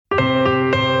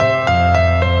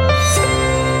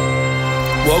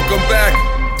Welcome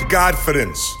back to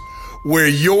Godfidence, where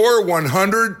your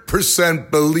 100%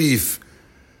 belief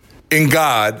in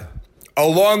God,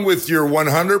 along with your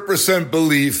 100%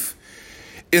 belief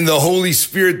in the Holy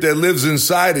Spirit that lives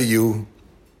inside of you,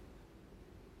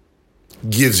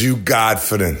 gives you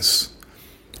Godfidence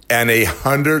and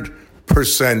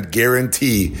 100%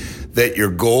 guarantee that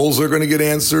your goals are going to get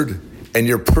answered and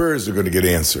your prayers are going to get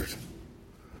answered.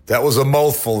 That was a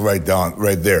mouthful right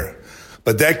there.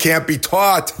 But that can't be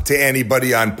taught to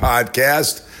anybody on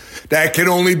podcast. That can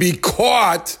only be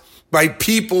caught by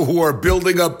people who are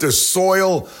building up the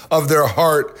soil of their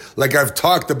heart, like I've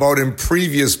talked about in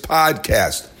previous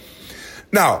podcasts.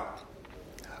 Now,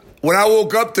 when I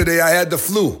woke up today, I had the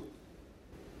flu.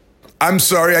 I'm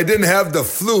sorry, I didn't have the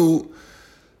flu.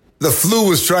 The flu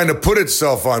was trying to put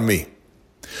itself on me.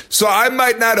 So I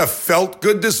might not have felt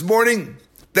good this morning.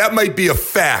 That might be a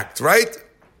fact, right?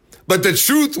 But the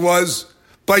truth was,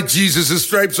 by Jesus'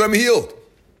 stripes, I'm healed.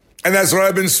 And that's what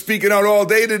I've been speaking out all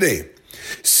day today.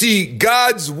 See,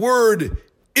 God's word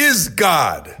is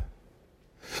God.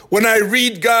 When I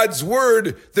read God's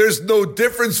word, there's no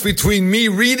difference between me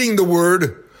reading the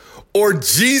word or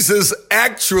Jesus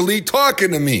actually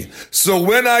talking to me. So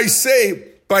when I say,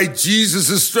 by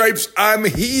Jesus' stripes, I'm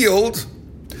healed,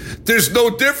 there's no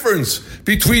difference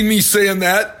between me saying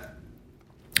that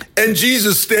and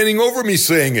Jesus standing over me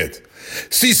saying it.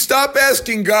 See, stop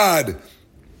asking God,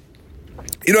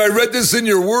 I read this in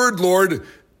your word, Lord.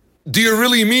 Do you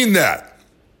really mean that?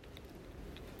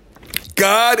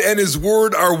 God and his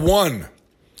word are one.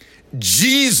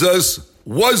 Jesus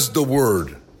was the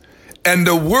word, and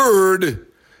the word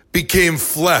became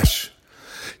flesh.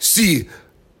 See,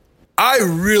 I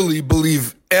really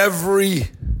believe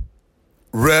every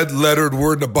red-lettered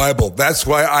word in the Bible. That's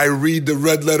why I read the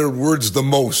red-lettered words the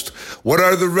most. What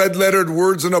are the red-lettered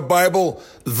words in the Bible?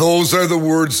 Those are the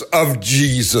words of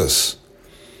Jesus.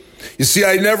 You see,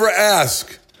 I never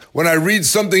ask, when I read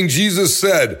something Jesus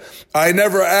said, I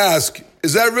never ask,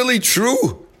 is that really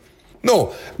true?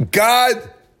 No,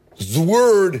 God's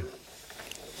word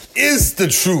is the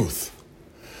truth.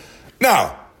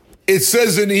 Now, it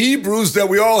says in Hebrews that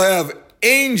we all have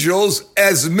angels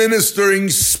as ministering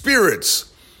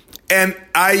spirits. And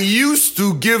I used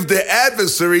to give the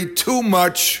adversary too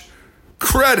much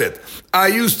credit. I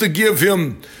used to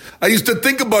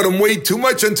think about him way too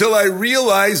much until I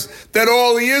realized that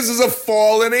all he is a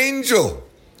fallen angel.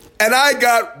 And I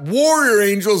got warrior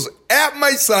angels at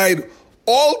my side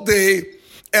all day.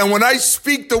 And when I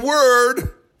speak the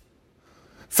word,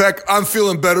 in fact, I'm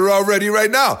feeling better already right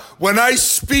now. When I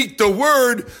speak the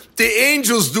word, the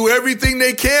angels do everything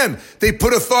they can. They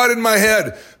put a thought in my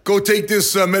head. Go take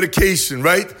this medication,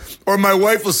 right? Or my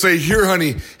wife will say, here,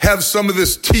 honey, have some of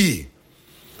this tea.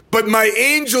 But my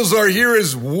angels are here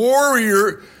as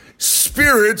warrior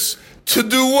spirits to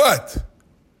do what?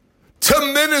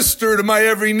 To minister to my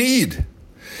every need.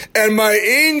 And my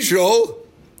angel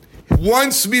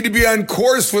wants me to be on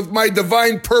course with my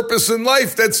divine purpose in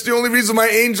life. That's the only reason my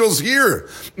angel's here.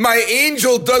 My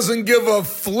angel doesn't give a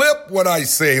flip what I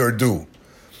say or do.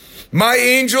 My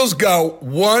angel's got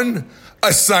one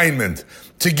assignment: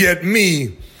 to get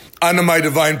me onto my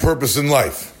divine purpose in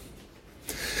life.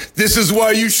 This is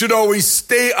why you should always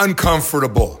stay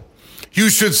uncomfortable. You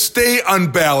should stay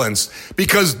unbalanced,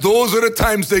 because those are the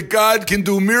times that God can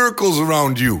do miracles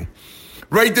around you.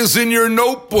 Write this in your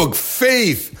notebook.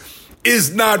 Faith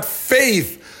is not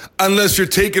faith unless you're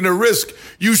taking a risk.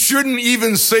 You shouldn't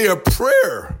even say a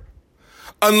prayer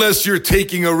unless you're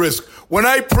taking a risk. When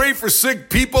I pray for sick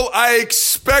people, I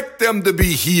expect them to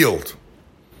be healed.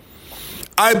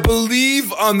 I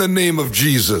believe on the name of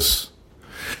Jesus.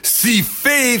 See,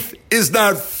 faith is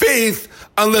not faith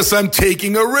unless I'm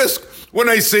taking a risk. When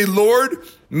I say, Lord,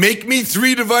 make me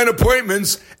 3 divine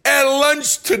appointments at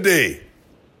lunch today,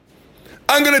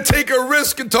 I'm going to take a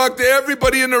risk and talk to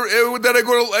everybody that I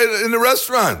go to in the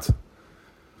restaurant.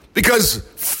 Because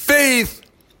faith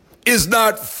is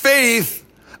not faith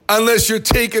unless you're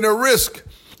taking a risk.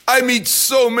 I meet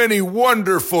so many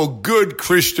wonderful, good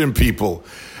Christian people,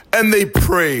 and they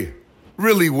pray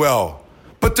really well,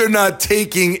 but they're not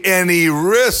taking any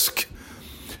risk.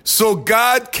 So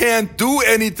God can't do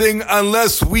anything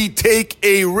unless we take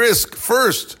a risk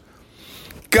first.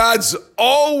 God's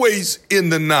always in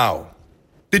the now.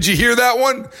 Did you hear that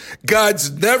one? God's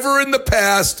never in the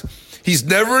past. He's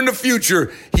never in the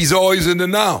future. He's always in the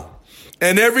now.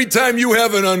 And every time you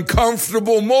have an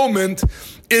uncomfortable moment,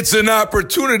 it's an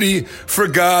opportunity for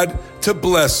God to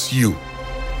bless you.